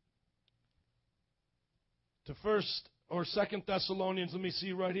to 1st or 2nd Thessalonians. Let me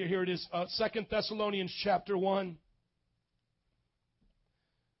see right here. Here it is. 2nd Thessalonians chapter 1.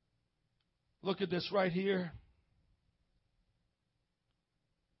 Look at this right here.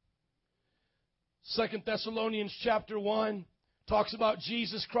 2nd Thessalonians chapter 1 talks about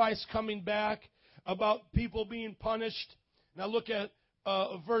Jesus Christ coming back, about people being punished. Now look at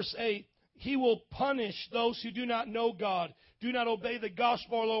verse 8. He will punish those who do not know God, do not obey the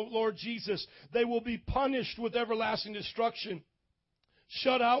gospel of Lord Jesus. They will be punished with everlasting destruction,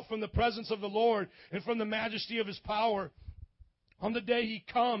 shut out from the presence of the Lord and from the majesty of His power, on the day He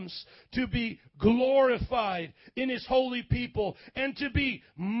comes to be glorified in His holy people and to be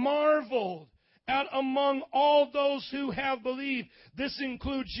marveled at among all those who have believed. This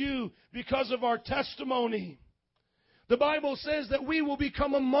includes you because of our testimony. The Bible says that we will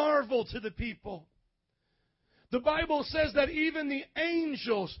become a marvel to the people. The Bible says that even the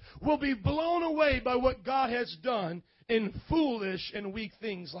angels will be blown away by what God has done in foolish and weak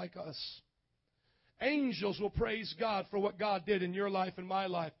things like us. Angels will praise God for what God did in your life and my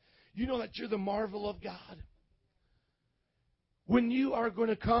life. You know that you're the marvel of God. When you are going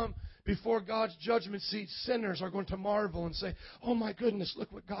to come before God's judgment seat, sinners are going to marvel and say, oh my goodness,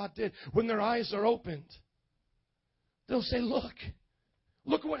 look what God did. When their eyes are opened, they'll say, look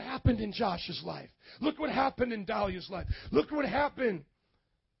what happened in Josh's life. Look what happened in Dahlia's life. Look what happened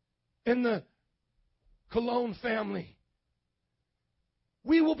in the Cologne family.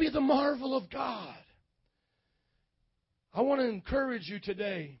 We will be the marvel of God. I want to encourage you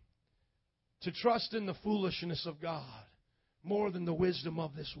today to trust in the foolishness of God more than the wisdom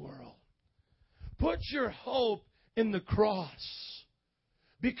of this world. Put your hope in the cross,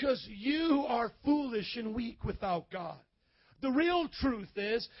 because you are foolish and weak without God. The real truth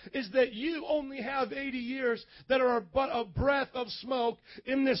is that you only have 80 years that are but a breath of smoke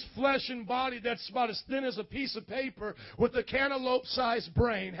in this flesh and body that's about as thin as a piece of paper with a cantaloupe-sized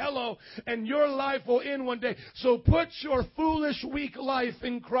brain. Hello. And your life will end one day. So put your foolish, weak life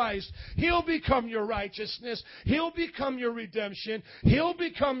in Christ. He'll become your righteousness. He'll become your redemption. He'll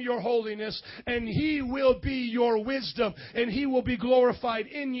become your holiness. And He will be your wisdom. And He will be glorified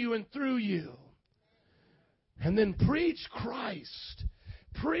in you and through you. And then preach Christ.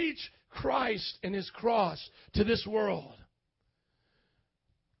 Preach Christ and His cross to this world.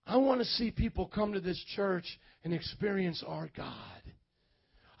 I want to see people come to this church and experience our God.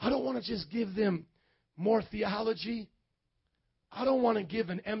 I don't want to just give them more theology. I don't want to give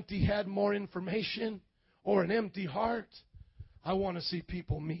an empty head more information or an empty heart. I want to see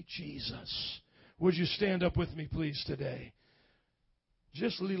people meet Jesus. Would you stand up with me, please, today?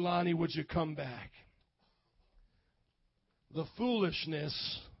 Just Leilani, would you come back? The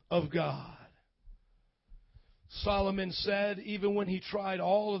foolishness of God. Solomon said even when he tried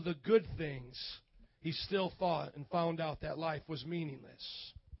all of the good things, he still thought and found out that life was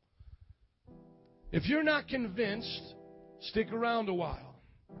meaningless. If you're not convinced, stick around a while.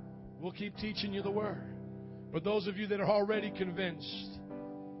 We'll keep teaching you the Word. But those of you that are already convinced,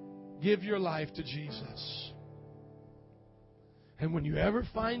 give your life to Jesus. And when you ever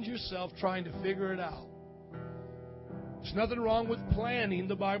find yourself trying to figure it out, there's nothing wrong with planning.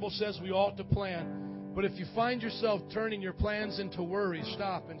 The Bible says we ought to plan. But if you find yourself turning your plans into worry,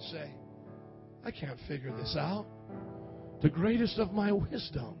 stop and say, I can't figure this out. The greatest of my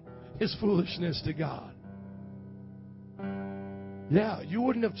wisdom is foolishness to God. Yeah, you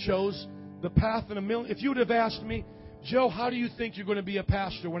wouldn't have chose the path in a million. If you would have asked me, Joe, how do you think you're going to be a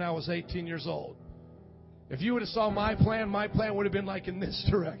pastor when I was 18 years old? If you would have saw my plan would have been like in this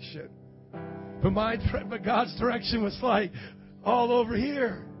direction. But God's direction was like all over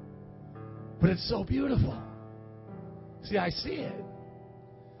here. But it's so beautiful. See, I see it.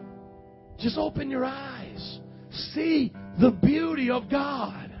 Just open your eyes. See the beauty of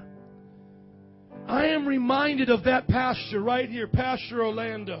God. I am reminded of that pastor right here, Pastor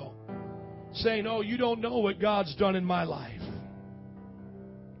Orlando, saying, oh, you don't know what God's done in my life.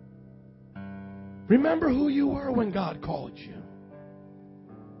 Remember who you were when God called you.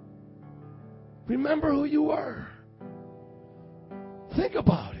 Remember who you were. Think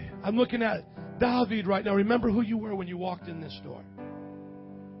about it. I'm looking at David right now. Remember who you were when you walked in this door.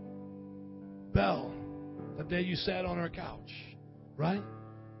 Belle, the day you sat on her couch, right?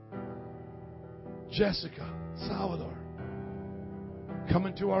 Jessica, Salvador,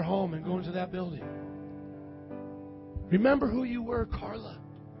 coming to our home and going to that building. Remember who you were, Carla,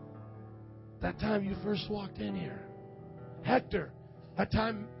 that time you first walked in here. Hector, that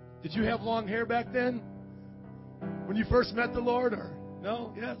time, did you have long hair back then? When you first met the Lord? Or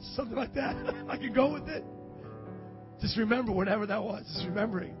no? Yeah, something like that. I can go with it. Just remember whatever that was. Just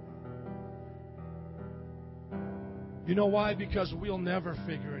remembering. You know why? Because we'll never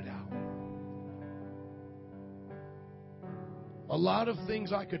figure it out. A lot of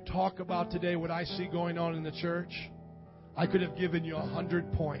things I could talk about today, what I see going on in the church, I could have given you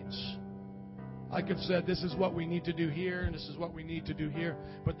 100 points. I could have said, this is what we need to do here, and this is what we need to do here.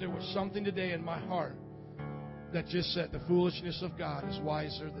 But there was something today in my heart that just said, the foolishness of God is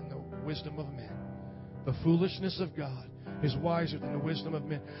wiser than the wisdom of men. The foolishness of God is wiser than the wisdom of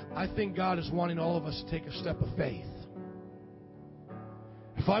men. I think God is wanting all of us to take a step of faith.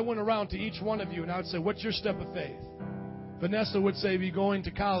 If I went around to each one of you and I would say, what's your step of faith? Vanessa would say, be going to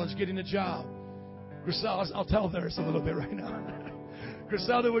college, getting a job. Griselda, I'll tell theirs a little bit right now.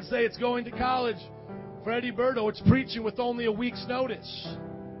 Griselda would say, it's going to college. For Eddie Berto, it's preaching with only a week's notice.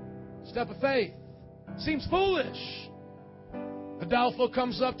 Step of faith. Seems foolish. Adolfo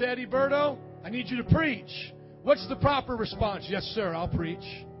comes up to Eddie Berto, I need you to preach. What's the proper response? Yes, sir, I'll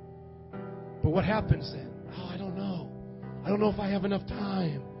preach. But what happens then? Oh, I don't know. I don't know if I have enough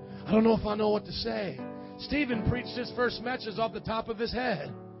time. I don't know if I know what to say. Stephen preached his first message off the top of his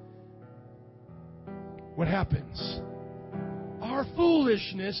head. What happens? Our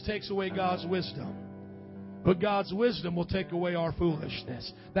foolishness takes away God's wisdom. But God's wisdom will take away our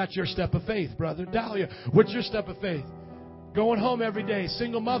foolishness. That's your step of faith, brother. Dahlia, what's your step of faith? Going home every day,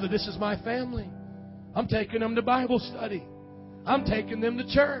 single mother, this is my family. I'm taking them to Bible study. I'm taking them to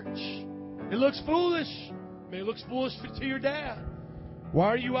church. It looks foolish. I mean, it looks foolish to your dad. Why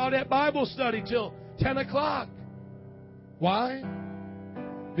are you out at Bible study till 10 o'clock? Why?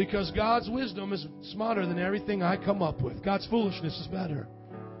 Because God's wisdom is smarter than everything I come up with. God's foolishness is better.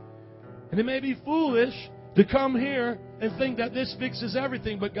 And it may be foolish to come here and think that this fixes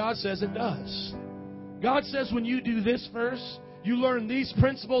everything, but God says it does. God says when you do this first, you learn these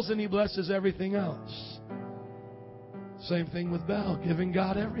principles and He blesses everything else. Same thing with Belle, giving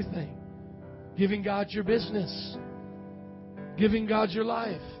God everything. Giving God your business. Giving God your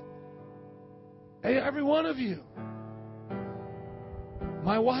life. Hey, every one of you.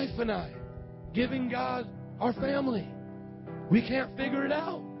 My wife and I, giving God our family. We can't figure it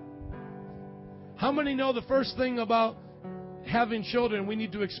out. How many know the first thing about having children, we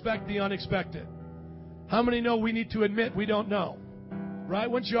need to expect the unexpected? How many know we need to admit we don't know? Right?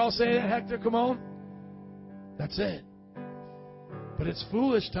 Wouldn't you all say that, Hector? Come on. That's it. But it's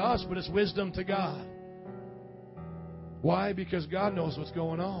foolish to us, but it's wisdom to God. Why? Because God knows what's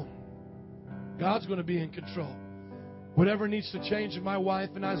going on. God's going to be in control. Whatever needs to change in my wife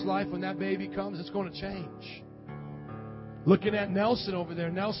and I's life when that baby comes, it's going to change. Looking at Nelson over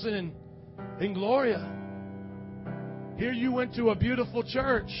there, Nelson and Gloria. Here you went to a beautiful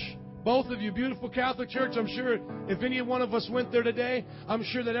church, Both of you, beautiful Catholic Church. I'm sure if any one of us went there today, I'm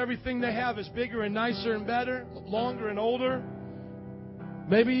sure that everything they have is bigger and nicer and better, longer and older.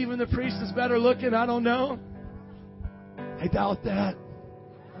 Maybe even the priest is better looking. I don't know. I doubt that.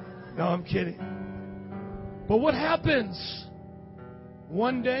 No, I'm kidding. But what happens?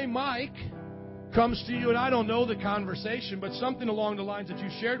 One day, Mike comes to you, and I don't know the conversation, but something along the lines that you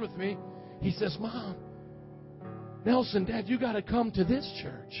shared with me. He says, Mom, Nelson, Dad, you got to come to this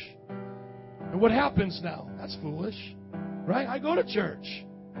church. And what happens now? That's foolish, right? I go to church.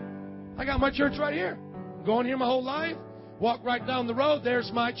 I got my church right here. I'm going here my whole life. Walk right down the road.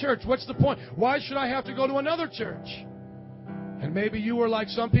 There's my church. What's the point? Why should I have to go to another church? And maybe you were like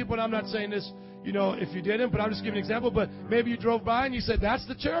some people, and I'm not saying this, if you didn't, but I'm just giving an example. But maybe you drove by and you said, that's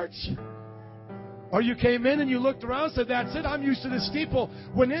the church. Or you came in and you looked around and said, that's it. I'm used to this steeple.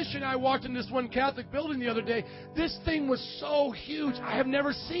 When Ish and I walked in this one Catholic building the other day, this thing was so huge. I have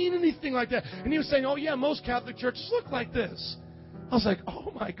never seen anything like that. And he was saying, oh, yeah, most Catholic churches look like this. I was like,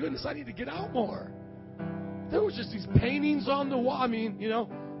 oh, my goodness, I need to get out more. There was just these paintings on the wall.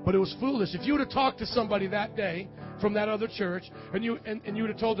 But it was foolish. If you would have talked to somebody that day from that other church and you would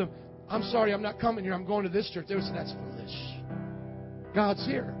have told them, I'm sorry, I'm not coming here. I'm going to this church. They would say, that's foolish. God's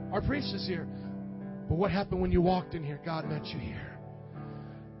here. Our priest is here. But what happened when you walked in here? God met you here.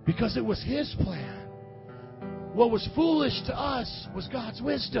 Because it was His plan. What was foolish to us was God's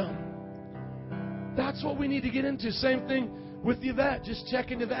wisdom. That's what we need to get into. Same thing with the Yvette. Just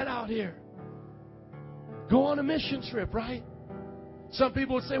checking Yvette out here. Go on a mission trip, right? Some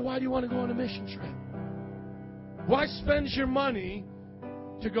people would say, why do you want to go on a mission trip? Why spend your money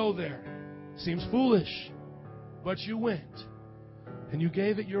to go there? Seems foolish. But you went. And you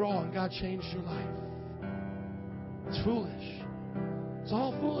gave it your all, and God changed your life. It's foolish. It's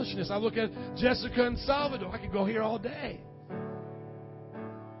all foolishness. I look at Jessica and Salvador. I could go here all day.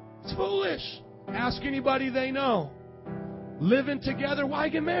 It's foolish. Ask anybody they know. Living together, why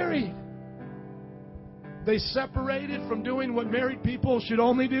get married? They separated from doing what married people should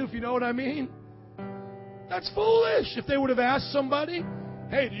only do, if you know what I mean. That's foolish. If they would have asked somebody,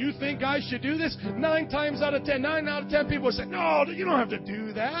 hey, do you think I should do this? 9 out of 10 people would say, no, you don't have to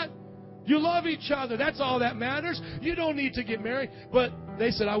do that. You love each other. That's all that matters. You don't need to get married. But they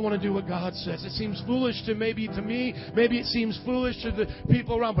said, I want to do what God says. It seems foolish to me. Maybe it seems foolish to the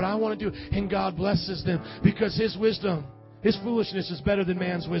people around, but I want to do it. And God blesses them because His wisdom, His foolishness is better than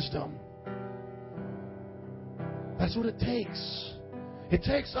man's wisdom. That's what it takes. It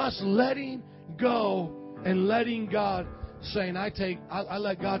takes us letting go and letting God, saying, I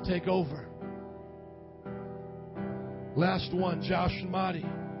let God take over. Last one, Josh and Marty.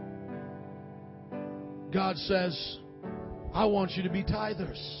 God says, I want you to be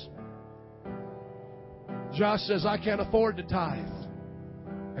tithers. Josh says, I can't afford to tithe.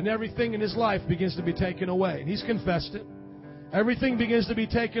 And everything in his life begins to be taken away. And he's confessed it. Everything begins to be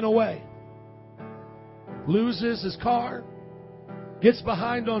taken away. Loses his car. Gets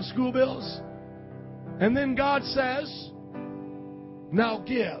behind on school bills. And then God says, now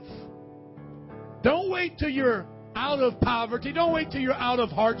give. Don't wait till you're out of poverty. Don't wait till you're out of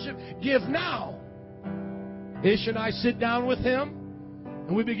hardship. Give now. Ish and I sit down with him,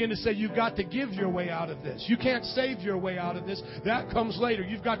 and we begin to say, you've got to give your way out of this. You can't save your way out of this. That comes later.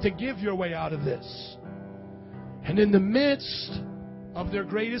 You've got to give your way out of this. And in the midst of their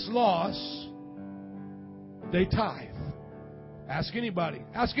greatest loss, they tithe. Ask anybody.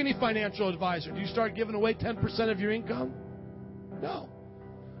 Ask any financial advisor. Do you start giving away 10% of your income? No.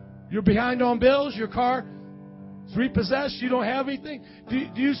 You're behind on bills. Your car is repossessed. You don't have anything.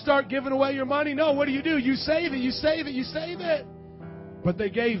 Do you start giving away your money? No. What do? You save it. You save it. You save it. But they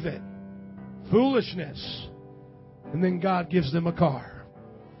gave it. Foolishness. And then God gives them a car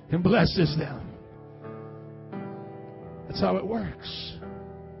and blesses them. That's how it works.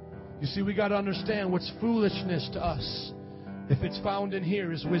 You see, we got to understand what's foolishness to us, if it's found in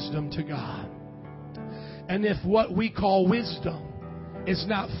here, is wisdom to God. And if what we call wisdom is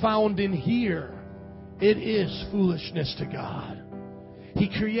not found in here, it is foolishness to God. He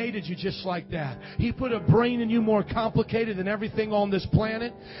created you just like that. He put a brain in you more complicated than everything on this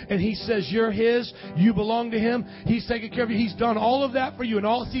planet. And He says you're His. You belong to Him. He's taking care of you. He's done all of that for you. And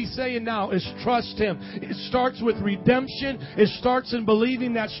all He's saying now is trust Him. It starts with redemption. It starts in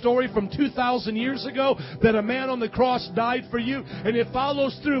believing that story from 2,000 years ago that a man on the cross died for you. And it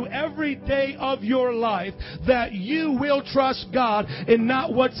follows through every day of your life that you will trust God and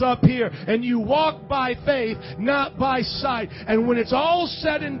not what's up here. And you walk by faith, not by sight. And when it's all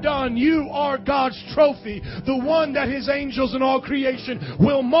said and done, you are God's trophy, the one that His angels and all creation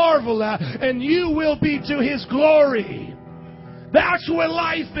will marvel at, and you will be to His glory. That's what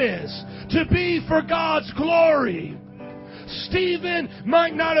life is, to be for God's glory. Stephen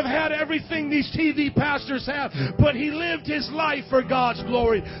might not have had everything these TV pastors have, but he lived his life for God's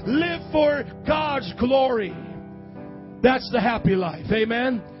glory. Live for God's glory. That's the happy life.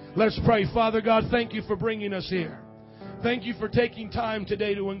 Amen? Let's pray. Father God, thank you for bringing us here. Thank you for taking time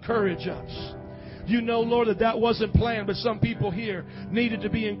today to encourage us. You know, Lord, that wasn't planned, but some people here needed to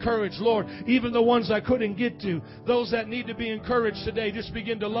be encouraged. Lord, even the ones I couldn't get to, those that need to be encouraged today, just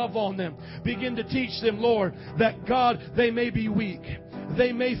begin to love on them. Begin to teach them, Lord, that God, they may be weak.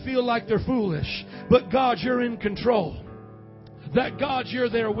 They may feel like they're foolish, but God, you're in control. That God, you're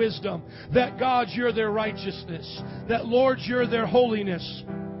their wisdom. That God, you're their righteousness. That Lord, you're their holiness.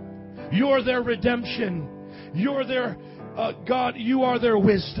 You're their redemption. You're their, God, you are their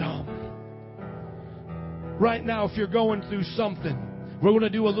wisdom. Right now, if you're going through something, we're going to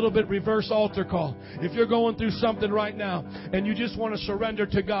do a little bit reverse altar call. If you're going through something right now and you just want to surrender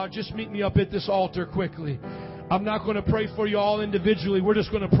to God, just meet me up at this altar quickly. I'm not going to pray for you all individually. We're just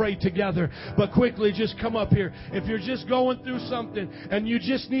going to pray together. But quickly, just come up here. If you're just going through something and you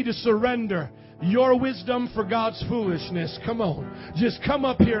just need to surrender your wisdom for God's foolishness, come on. Just come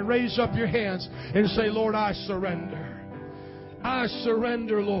up here and raise up your hands and say, Lord, I surrender. I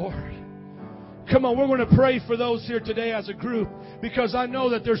surrender, Lord. Come on, we're going to pray for those here today as a group, because I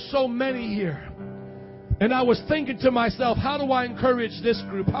know that there's so many here. And I was thinking to myself, how do I encourage this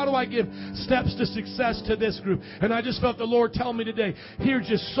group? How do I give steps to success to this group? And I just felt the Lord tell me today, here,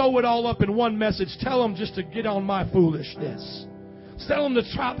 just sew it all up in one message. Tell them just to get on my foolishness. Tell them to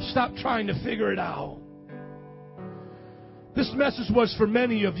stop trying to figure it out. This message was for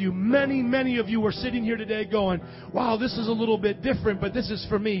many of you. Many of you were sitting here today going, wow, this is a little bit different, but this is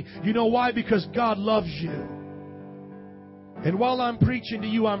for me. You know why? Because God loves you. And while I'm preaching to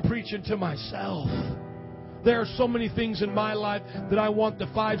you, I'm preaching to myself. There are so many things in my life that I want the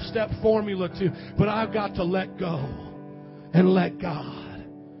 5-step formula to, but I've got to let go and let God.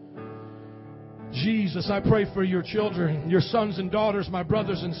 Jesus, I pray for your children, your sons and daughters, my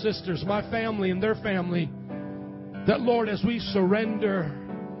brothers and sisters, my family and their family. That, Lord, as we surrender,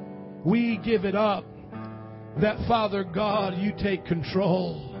 we give it up, that, Father God, you take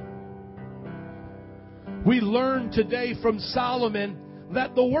control. We learned today from Solomon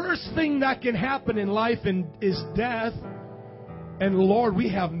that the worst thing that can happen in life is death. And, Lord, we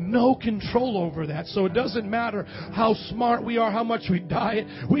have no control over that. So it doesn't matter how smart we are, how much we diet.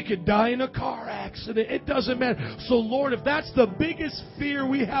 We could die in a car accident. It doesn't matter. So, Lord, if that's the biggest fear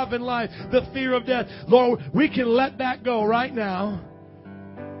we have in life, the fear of death, Lord, we can let that go right now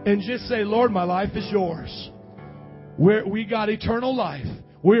and just say, Lord, my life is yours. We got eternal life.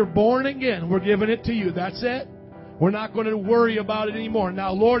 We're born again. We're giving it to you. That's it. We're not going to worry about it anymore.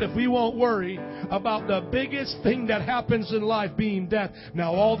 Now, Lord, if we won't worry about the biggest thing that happens in life being death,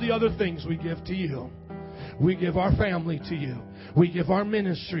 now all the other things we give to you. We give our family to you. We give our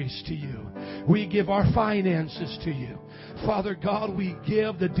ministries to you. We give our finances to you. Father God, we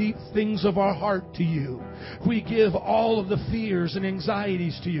give the deep things of our heart to you. We give all of the fears and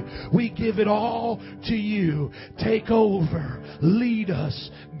anxieties to you. We give it all to you. Take over. Lead us.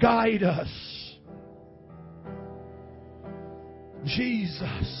 Guide us.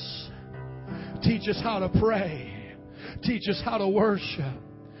 Jesus, teach us how to pray. Teach us how to worship.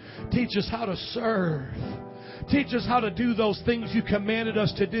 Teach us how to serve. Teach us how to do those things you commanded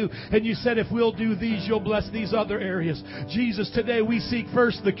us to do. And you said if we'll do these, you'll bless these other areas. Jesus, today we seek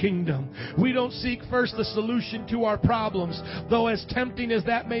first the kingdom. We don't seek first the solution to our problems. Though as tempting as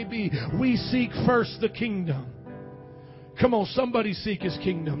that may be, we seek first the kingdom. Come on, somebody seek His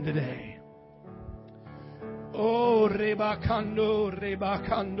kingdom today. Oh, rebakando,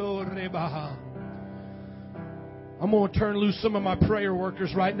 rebaha. I'm going to turn loose some of my prayer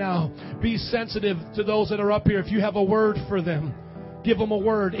workers right now. Be sensitive to those that are up here. If you have a word for them, give them a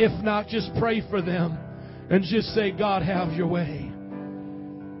word. If not, just pray for them and just say, God, have your way.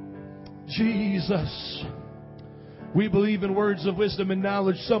 Jesus, we believe in words of wisdom and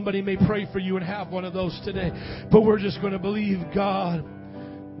knowledge. Somebody may pray for you and have one of those today. But we're just going to believe, God,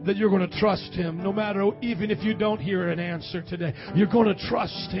 that you're going to trust Him. No matter, even if you don't hear an answer today, you're going to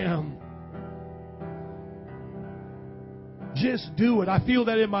trust Him. Just do it. I feel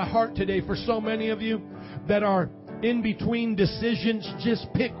that in my heart today for so many of you that are in between decisions. Just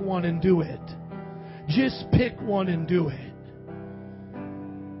pick one and do it. Just pick one and do it.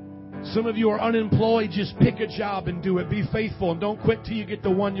 Some of you are unemployed. Just pick a job and do it. Be faithful and don't quit till you get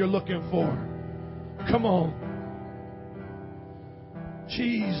the one you're looking for. Come on.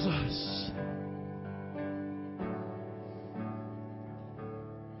 Jesus.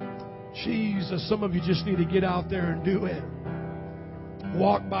 Jesus, some of you just need to get out there and do it.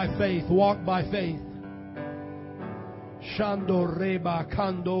 Walk by faith. Walk by faith. Shando reba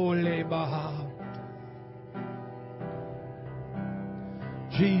kando lebaha.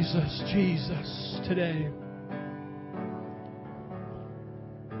 Jesus, Jesus, today.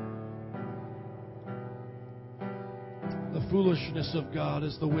 The foolishness of God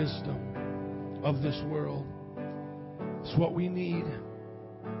is the wisdom of this world. It's what we need.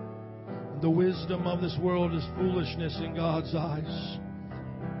 The wisdom of this world is foolishness in God's eyes.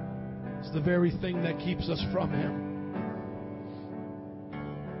 It's the very thing that keeps us from Him.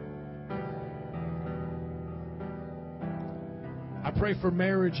 I pray for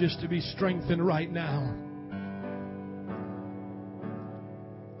marriages to be strengthened right now.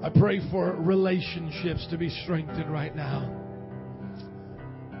 I pray for relationships to be strengthened right now.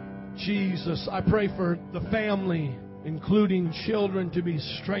 Jesus, I pray for the family, including children, to be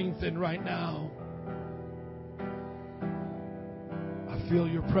strengthened right now. I feel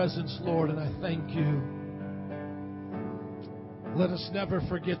your presence, Lord, and I thank you. Let us never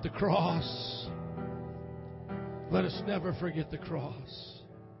forget the cross. Let us never forget the cross.